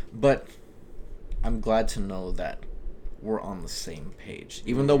 But I'm glad to know that we're on the same page.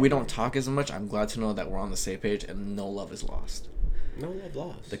 Even though we don't talk as much, I'm glad to know that we're on the same page and no love is lost. No love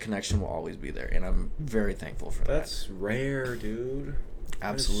lost. The connection will always be there, and I'm very thankful for that. That's rare, dude.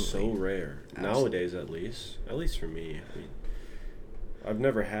 Absolutely. That is so rare. Nowadays, at least for me. I mean, I've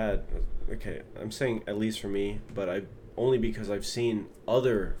never had. Okay, I'm saying at least for me, but only because I've seen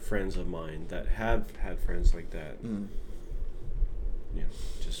other friends of mine that have had friends like that. You know,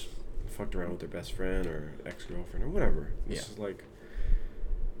 just fucked around with their best friend or ex-girlfriend or whatever. It's just like,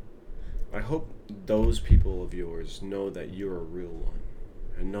 I hope those people of yours know that you're a real one,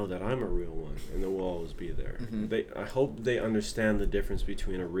 and know that I'm a real one, and that we'll always be there. I hope they understand the difference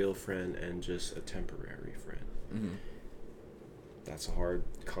between a real friend and just a temporary friend. That's a hard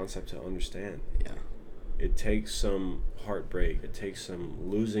concept to understand. Yeah. It takes some heartbreak. It takes some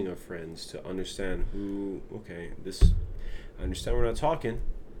losing of friends to understand I understand we're not talking,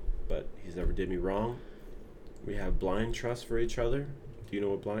 but he's never did me wrong. We have blind trust for each other. Do you know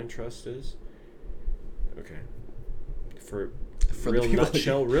what blind trust is? Okay. For real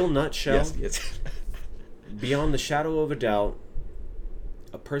nutshell. Yes. Beyond the shadow of a doubt,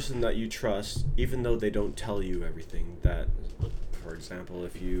 a person that you trust, even though they don't tell you everything, that, for example,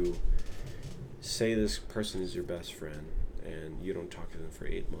 if you say this person is your best friend and you don't talk to them for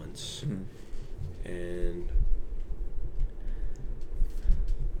 8 months, and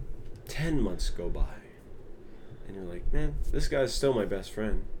 10 months go by, and you're like, man, this guy's still my best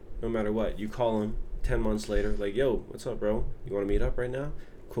friend, no matter what. You call him 10 months later, like, yo, what's up, bro? You want to meet up right now?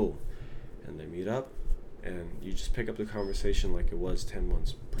 Cool. And they meet up, and you just pick up the conversation like it was 10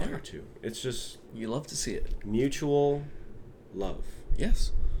 months prior to. It's just... You love to see it. Mutual love.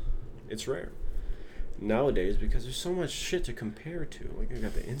 Yes. It's rare. Nowadays, because there's so much shit to compare to. Like, I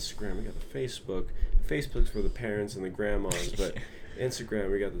got the Instagram, we got the Facebook. Facebook's for the parents and the grandmas, but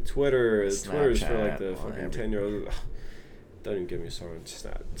Instagram, we got the Twitter. The Twitter's for, like, the fucking 10-year-olds. Don't even get me started on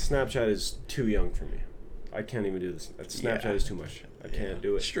Snapchat is too young for me. I can't even do this. Snapchat is too much. I can't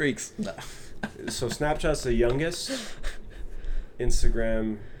do it. Streaks. No. So Snapchat's the youngest.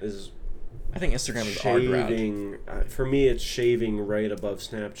 Instagram is... I think Instagram is shaving. For me, it's shaving right above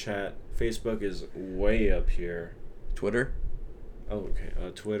Snapchat. Facebook is way up here. Twitter? Oh, okay.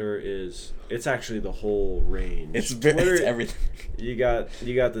 Twitter is... It's actually the whole range. It's everything. You got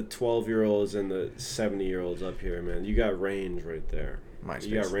the 12-year-olds and the 70-year-olds up here, man. You got range right there. MySpace.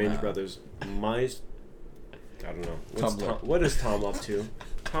 You got Range Brothers. I don't know. What is Tom up to?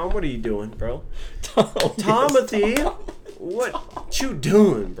 Tom, what are you doing, bro? Tomothy? What you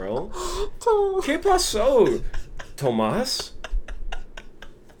doing, bro? ¿Qué pasó, Tomás?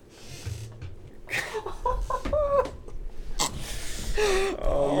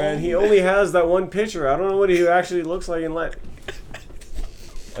 Oh, man, he only has that one picture. I don't know what he actually looks like in life.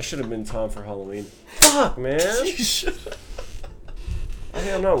 I should have been Tom for Halloween. Fuck, man. I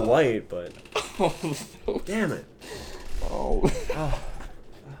mean, I'm not white, but... Damn it. Oh.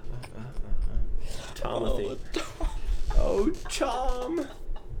 Tomothy. Oh, Tom.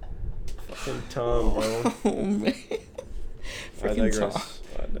 Fucking Tom, bro. Oh, man. I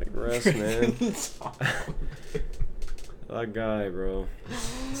digress, man. That guy, bro.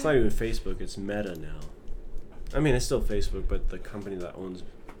 It's not even Facebook, it's Meta now. I mean, it's still Facebook, but the company that owns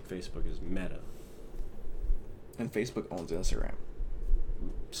Facebook is Meta. And Facebook owns Instagram.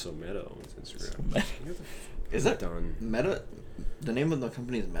 So Meta owns Instagram. So Meta. Is that done? Meta? The name of the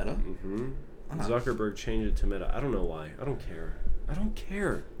company is Meta? Mm-hmm. Zuckerberg changed it to Meta. I don't know why. I don't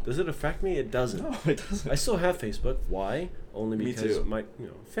care. Does it affect me? It doesn't. No, it doesn't. I still have Facebook. Why? Only because my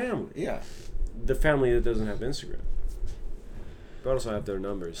family. Yeah. The family that doesn't have Instagram. But also I have their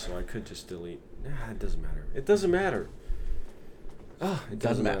numbers, so I could just delete. Nah, it doesn't matter. It doesn't matter. Oh, it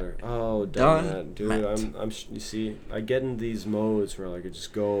doesn't matter. Oh, done, dude. I'm. You see, I get in these modes where like I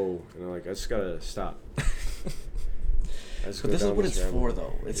just go and I just gotta stop. But this is what it's for,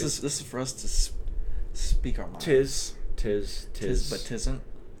 though. This is for us to speak our minds. Tis but tisn't.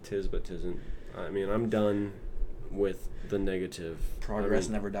 Tis but tisn't. I mean, I'm done with the negative. Progress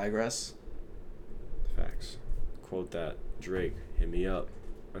never digress. Facts. Quote that. Drake, hit me up.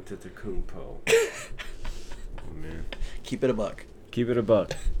 Antetokounmpo. Oh, man. Keep it a buck. Keep it a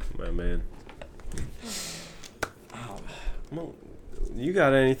buck, my man. Well, you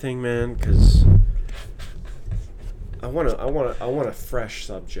got anything, man? Because I want a fresh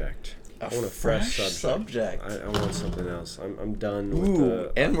subject. I want a fresh subject. I want something else. I'm done with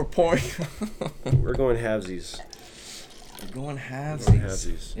the... And we're pouring... We're going halvesies. We're going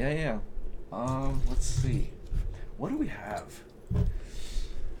halvesies. Yeah. Let's see. What do we have?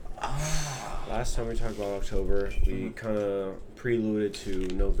 Last time we talked about October, we kind of preluded to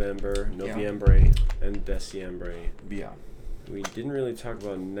November, and December. Yeah. We didn't really talk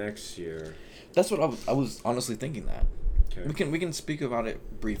about next year. That's what I was honestly thinking that. Okay. We can speak about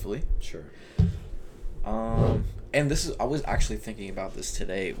it briefly. Sure. And I was actually thinking about this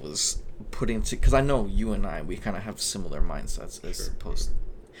today, was putting because I know you and I, we kind of have similar mindsets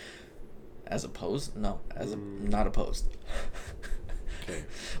not opposed. Okay.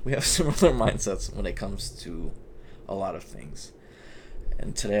 We have similar mindsets when it comes to a lot of things.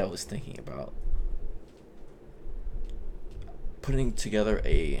 And today I was thinking about putting together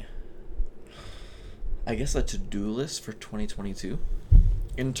a to-do list for 2022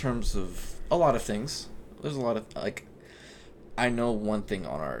 in terms of a lot of things. There's a lot of I know one thing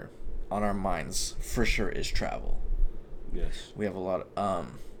on our minds for sure is travel. Yes. We have a lot of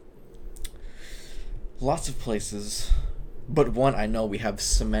lots of places, but one I know we have it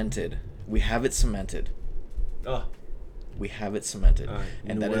cemented. Oh. We have it cemented.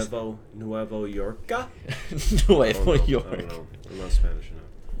 And Nuevo that is Nuevo Yorka? Nuevo York. I don't know. I'm not Spanish enough.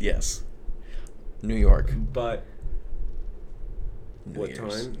 Yes. New York. But New what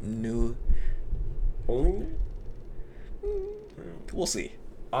Year's. time? Only? We'll see.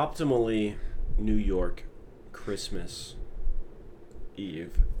 Optimally, New York, Christmas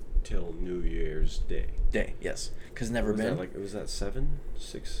Eve till New Year's Day. Yes. Because never been. Was that 6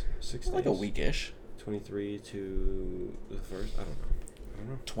 days? Like a weekish. 23 to the 1st? I don't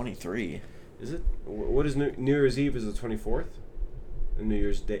know. 23. Is it? What is New Year's Eve? Is the 24th? And New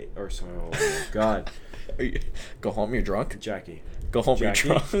Year's Day? Oh my God. Go home, you're drunk? Jackie. Go home, Jackie?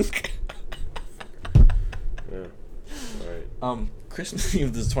 you're drunk. Yeah. All right. Christmas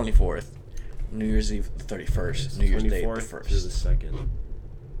Eve is the 24th. New Year's Eve the 31st. New Year's Day the 1st. To the 2nd.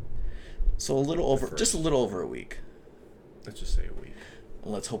 So just a little over a week. Let's just say a week.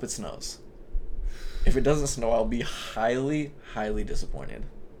 Let's hope it snows. If it doesn't snow, I'll be highly, highly disappointed.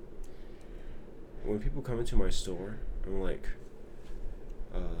 When people come into my store, I'm like,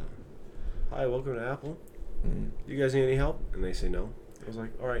 hi, welcome to Apple. You guys need any help? And they say no. I was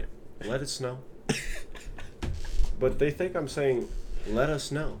like, all right, let it snow. But they think I'm saying, let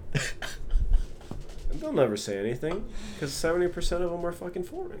us know. And they'll never say anything, because 70% of them are fucking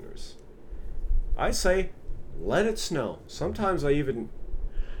foreigners. I say, let it snow. Sometimes I even,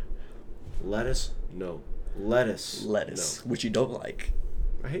 let us know. Lettuce. No. Which you don't like.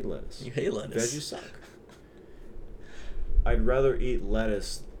 I hate lettuce. You hate lettuce. Veggies suck. I'd rather eat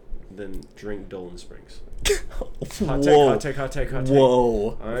lettuce than drink Dolan Springs. Hot take.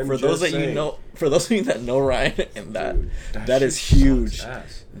 Whoa. For those of you that know Ryan, and that is huge.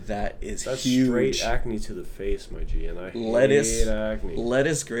 That's huge. Straight acne to the face, my G, and I hate acne.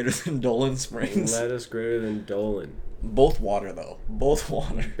 Lettuce greater than Dolan Springs. Lettuce greater than Dolan. Both water, though. Both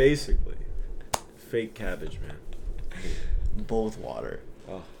water. Basically. Fake cabbage, man. Both water.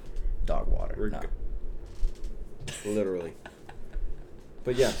 Oh. Dog water. Literally.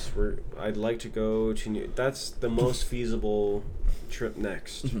 But yes, I'd like to go to that's the most feasible trip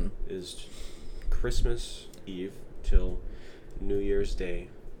next is Christmas Eve till New Year's Day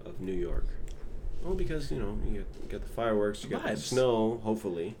of New York. Well, because, you get the fireworks, you get the snow,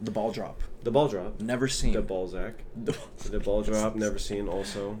 hopefully. The ball drop. Never seen. The Balzac. The ball drop, never seen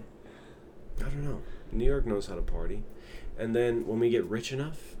also. I don't know. New York knows how to party. And then when we get rich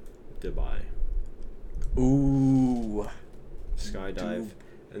enough, Dubai. Ooh. Skydive.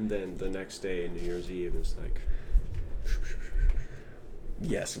 And then the next day, New Year's Eve, is like...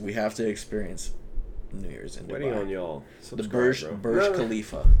 Yes, we have to experience New Year's in Dubai. Waiting on y'all. The Burj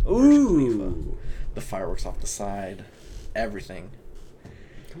Khalifa. Ooh. The fireworks off the side. Everything.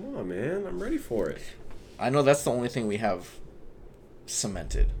 Come on, man. I'm ready for it. I know that's the only thing we have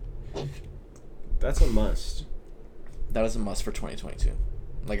cemented. That's a must. That is a must for 2022.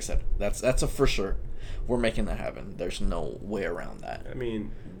 Like I said, that's a for sure. We're making that happen. There's no way around that. I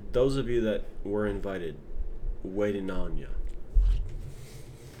mean, those of you that were invited, waiting on you.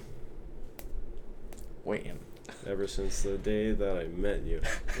 Waiting. Ever since the day that I met you.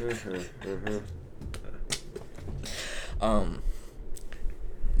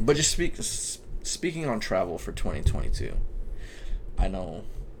 But just speaking on travel for 2022, I know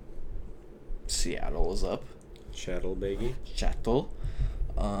Seattle is up. Chattel, baby. Chattel.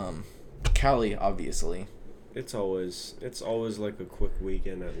 Cali, obviously. It's always like a quick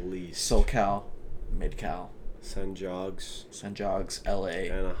weekend at least. SoCal, Mid-Cal. St. Jogs, LA.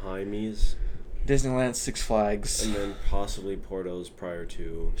 Anaheimies. Disneyland, Six Flags. And then possibly Portos prior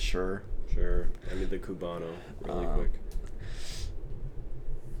to. Sure. I need the Cubano really quick.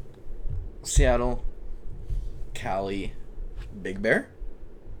 Seattle, Cali, Big Bear.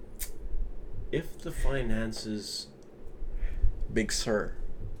 If the finances... Big Sur.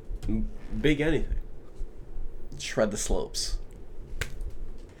 Big anything. Shred the slopes.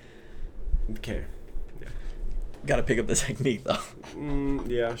 Okay. Yeah. Gotta pick up the technique, though.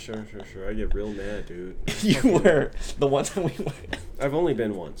 Yeah, sure. I get real mad, dude. You were. The one time we went. I've only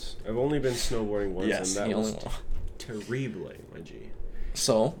been once. I've only been snowboarding once, yes, and that was terrible, my G.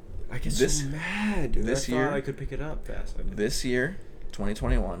 So, I get so mad, dude. This I year, thought I could pick it up fast. This year,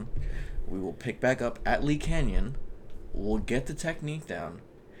 2021, we will pick back up at Lee Canyon. We'll get the technique down.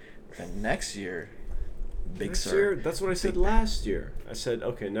 Then next year, Big Sur. That's what I said last year. I said,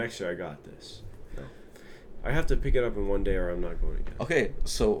 okay, next year I got this. No. I have to pick it up in one day or I'm not going again. Okay,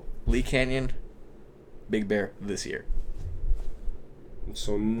 so Lee Canyon, Big Bear this year.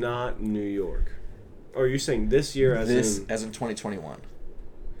 So not New York. Or are you saying this year as in 2021?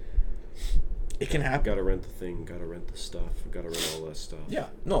 It can happen. Gotta rent the thing, gotta rent the stuff, gotta rent all that stuff. Yeah,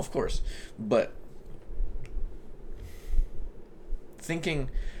 no, of course. But thinking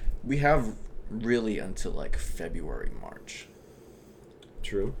we have really until like February, March.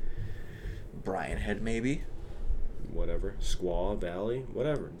 True. Brian Head, maybe. Whatever. Squaw Valley,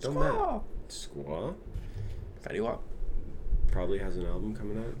 whatever. Don't matter. Squaw. Fatty Wap. Probably has an album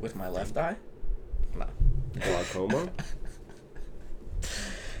coming out. With my left eye? No. Glaucoma.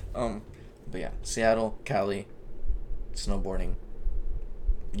 But yeah, Seattle, Cali, snowboarding,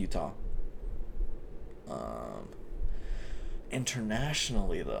 Utah.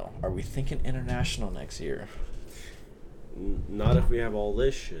 Internationally, though, are we thinking international next year? Not if we have all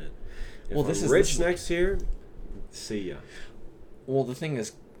this shit. If I'm rich next year, see ya. Well, the thing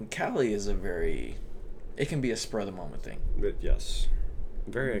is, Cali is it can be a spur of the moment thing. But yes.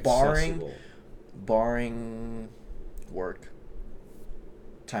 Very accessible. Barring work,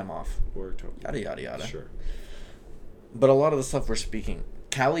 time off, yada yada yada. Sure. But a lot of the stuff we're speaking,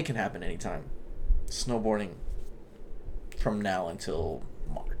 Cali can happen anytime. Snowboarding from now until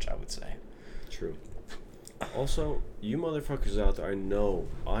March, I would say. True. Also, you motherfuckers out there, I know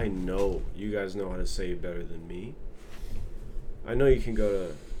you guys know how to save better than me. I know you can go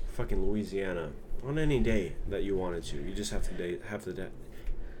to fucking Louisiana on any day that you wanted to. You just have to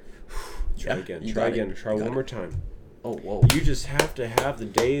Try again. Try one more time. Oh, whoa. You just have to have the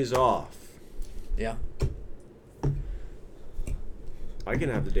days off. Yeah. I can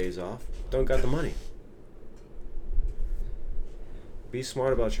have the days off. Don't got the money. Be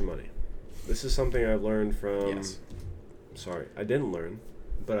smart about your money. This is something I've learned from... Yes. Sorry, I didn't learn,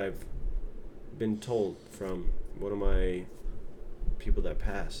 but I've been told from one of my people that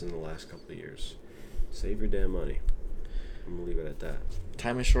passed in the last couple of years. Save your damn money. I'm going to leave it at that.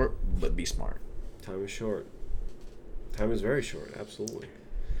 Time is short, but be smart. Time is short. Time is very short, absolutely.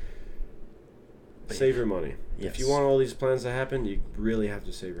 But save your money. Yes. If you want all these plans to happen, you really have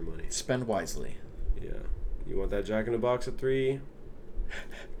to save your money. Spend wisely. Yeah. You want that Jack in the Box at 3?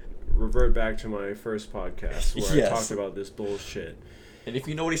 revert back to my first podcast where I talked about this bullshit. And if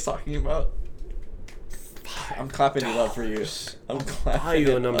you know what he's talking about, I'm clapping it up for you. I'm clapping buy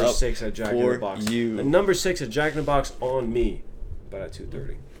you a number 6 at Jack in the Box. You. A number 6 at Jack in the Box on me, but at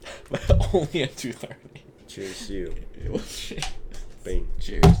 2:30. Only at 2:30. Cheers to you. Cheers. Bing.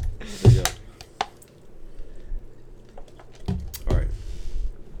 Cheers. There you go. All right.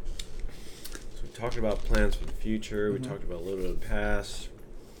 So we talked about plans for the future. We talked about a little bit of the past.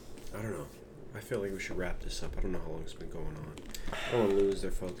 I don't know. I feel like we should wrap this up. I don't know how long it's been going on. I don't want to lose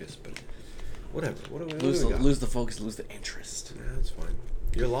their focus, but whatever. What do we got? Lose the focus, lose the interest. Yeah, that's fine.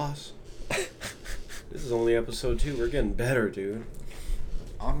 Your loss. This is only episode 2. We're getting better, dude.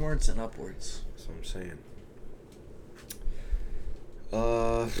 Onwards and upwards. That's what I'm saying.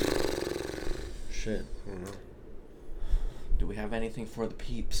 Shit. I don't know. Do we have anything for the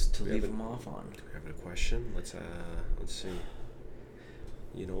peeps to leave them off on? Do we have a question? Let's see.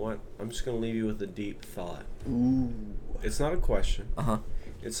 You know what? I'm just gonna leave you with a deep thought. Ooh. It's not a question. Uh-huh.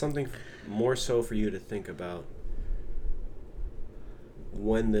 It's something more so for you to think about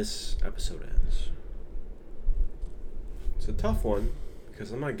when this episode ends. It's a tough one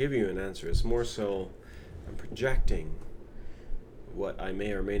because I'm not giving you an answer. It's more so I'm projecting what I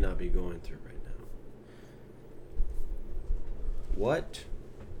may or may not be going through right now. What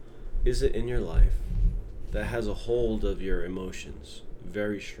is it in your life that has a hold of your emotions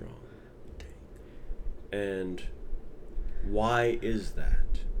very strong? And why is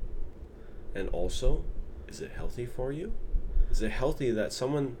that? And also, is it healthy for you? Is it healthy that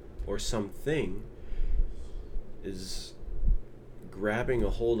someone or something is grabbing a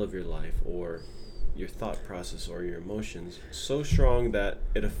hold of your life or your thought process or your emotions so strong that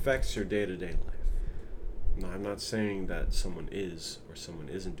it affects your day-to-day life? Now, I'm not saying that someone is or someone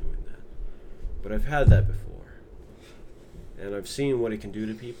isn't doing that, but I've had that before. And I've seen what it can do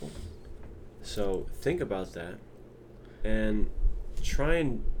to people. So think about that and try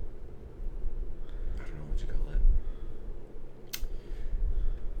and, I don't know what you call it,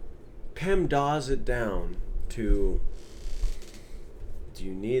 PEMDAS it down to, do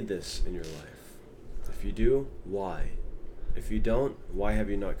you need this in your life? If you do, why? If you don't, why have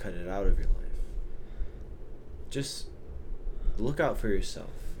you not cut it out of your life? Just look out for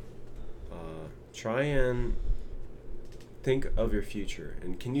yourself. Try and think of your future,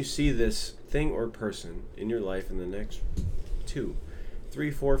 and can you see this thing or person in your life in the next 2,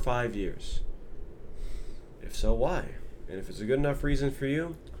 3, 4, 5 years? If so, why? And if it's a good enough reason for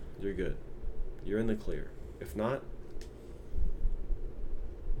you, you're good. You're in the clear. If not,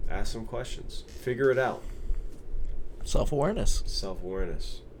 ask some questions. Figure it out. Self-awareness.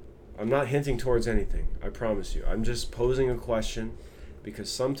 Self-awareness. I'm not hinting towards anything, I promise you. I'm just posing a question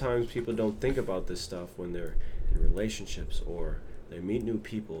because sometimes people don't think about this stuff when they're in relationships or they meet new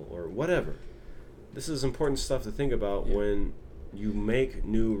people or whatever. This is important stuff to think about when you make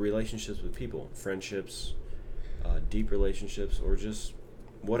new relationships with people, friendships, deep relationships, or just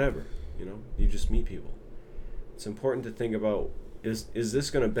whatever. You just meet people. It's important to think about, is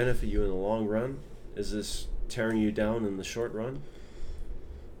this going to benefit you in the long run? Is this tearing you down in the short run?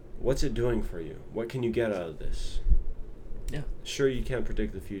 What's it doing for you? What can you get out of this? Yeah. Sure, you can't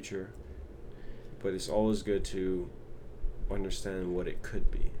predict the future, but it's always good to understand what it could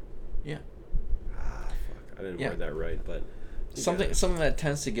be. Yeah. Fuck. I didn't word that right, but something that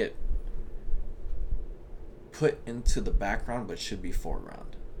tends to get put into the background but should be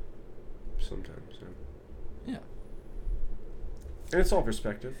foreground. Sometimes, yeah. And it's all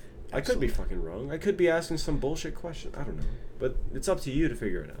perspective. Absolutely. I could be fucking wrong. I could be asking some bullshit question. I don't know. But it's up to you to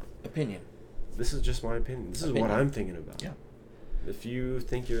figure it out. Opinion. This is just my opinion. This is what I'm thinking about. Yeah. If you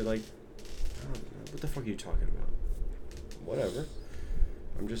think you're like, I don't know, what the fuck are you talking about? Whatever.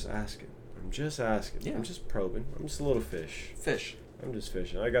 I'm just asking. Yeah. I'm just probing. I'm just a little fish. I'm just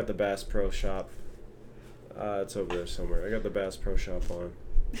fishing. I got the Bass Pro Shop. It's over there somewhere. I got the Bass Pro Shop on.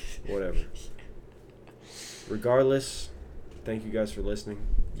 Whatever. Regardless, thank you guys for listening.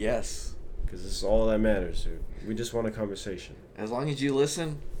 Yes. Because this is all that matters, dude. We just want a conversation. As long as you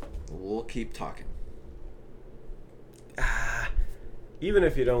listen, we'll keep talking. Even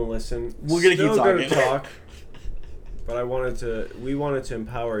if you don't listen, we're gonna keep talking. Talk. But we wanted to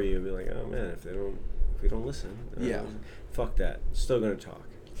empower you and be like, oh man, if we don't listen, fuck that. Still gonna talk.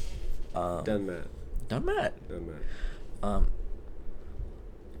 Done that.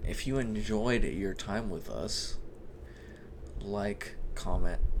 If you enjoyed your time with us, like,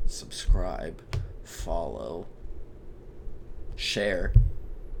 comment, subscribe, follow, share.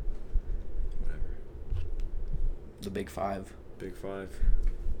 Whatever. The Big Five. Big Five.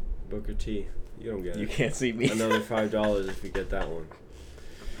 Booker T. You don't get it. You can't see me. Another $5 if you get that one.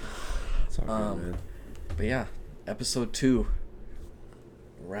 It's all good, man. But yeah, episode 2.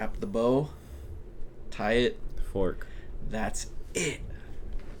 Wrap the bow. Tie it. Fork. That's it.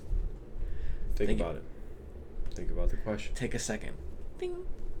 Think about it. Think about the question. Take a second. Ding.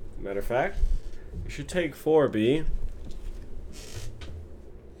 Matter of fact, you should take 4B.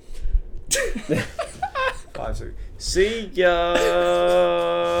 5 seconds. See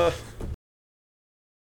ya.